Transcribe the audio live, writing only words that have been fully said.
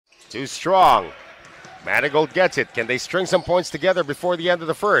Too strong. Manigault gets it. Can they string some points together before the end of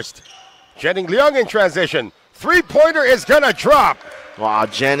the first? Jennings Leung in transition. Three-pointer is gonna drop. Wow,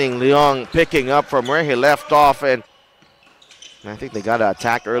 Jennings Leung picking up from where he left off, and I think they got to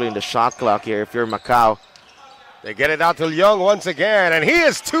attack early in the shot clock here if you're Macau. They get it out to Leung once again, and he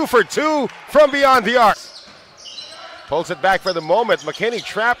is 2 for 2 from beyond the arc. Pulls it back for the moment. McKinney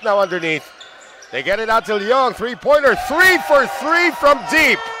trapped now underneath. They get it out to Leung. Three-pointer, 3 for 3 from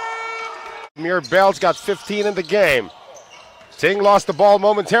deep. Mir Bell's got 15 in the game. Ting lost the ball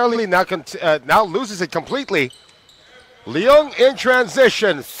momentarily, now loses it completely. Leung in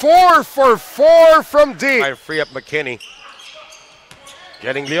transition, 4 for 4 from deep. Trying to free up McKinney.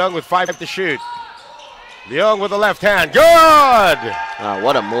 Getting Leung with 5 to shoot. Leung with the left hand, good!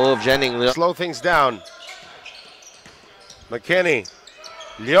 What a move, Jennings Leung. Slow things down. McKinney,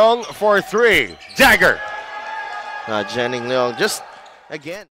 Leung for 3, dagger. Jennings Leung just, again.